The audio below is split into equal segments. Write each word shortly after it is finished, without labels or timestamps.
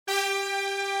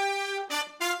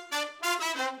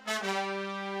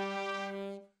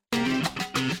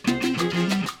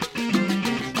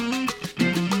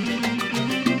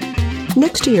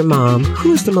Next to your mom,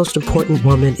 who is the most important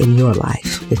woman in your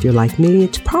life? If you're like me,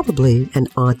 it's probably an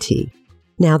auntie.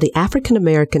 Now, the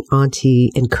African-American auntie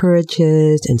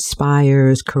encourages,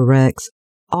 inspires, corrects,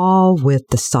 all with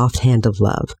the soft hand of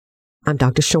love. I'm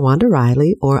Dr. Shawanda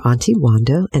Riley, or Auntie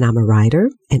Wanda, and I'm a writer,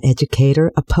 an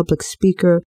educator, a public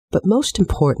speaker, but most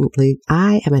importantly,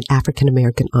 I am an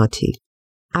African-American auntie.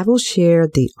 I will share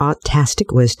the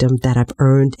aunt-tastic wisdom that I've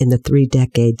earned in the 3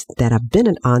 decades that I've been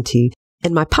an auntie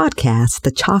in my podcast,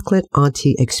 The Chocolate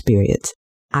Auntie Experience.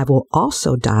 I will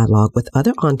also dialogue with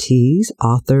other aunties,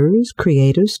 authors,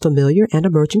 creators, familiar and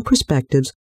emerging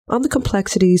perspectives on the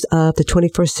complexities of the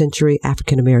 21st century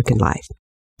African-American life.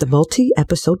 The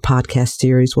multi-episode podcast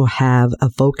series will have a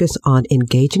focus on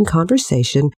engaging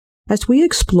conversation as we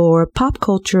explore pop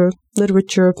culture,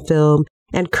 literature, film,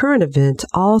 and current events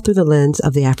all through the lens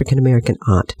of the African-American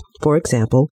aunt. For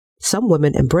example, some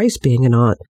women embrace being an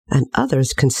aunt and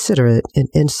others consider it an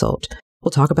insult.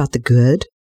 We'll talk about the good,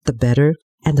 the better,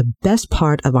 and the best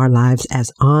part of our lives as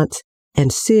aunts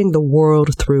and seeing the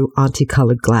world through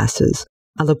auntie-colored glasses.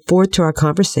 I look forward to our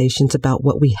conversations about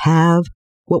what we have,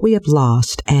 what we have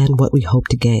lost, and what we hope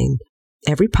to gain.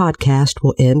 Every podcast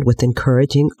will end with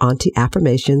encouraging auntie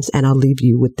affirmations, and I'll leave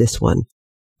you with this one.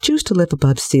 Choose to live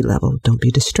above sea level. Don't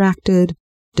be distracted,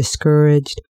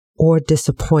 discouraged, or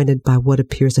disappointed by what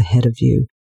appears ahead of you.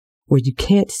 Where you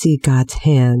can't see God's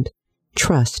hand,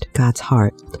 trust God's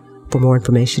heart. For more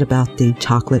information about the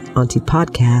Chocolate Auntie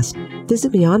Podcast,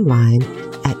 visit me online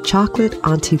at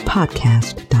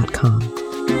chocolateauntipodcast.com.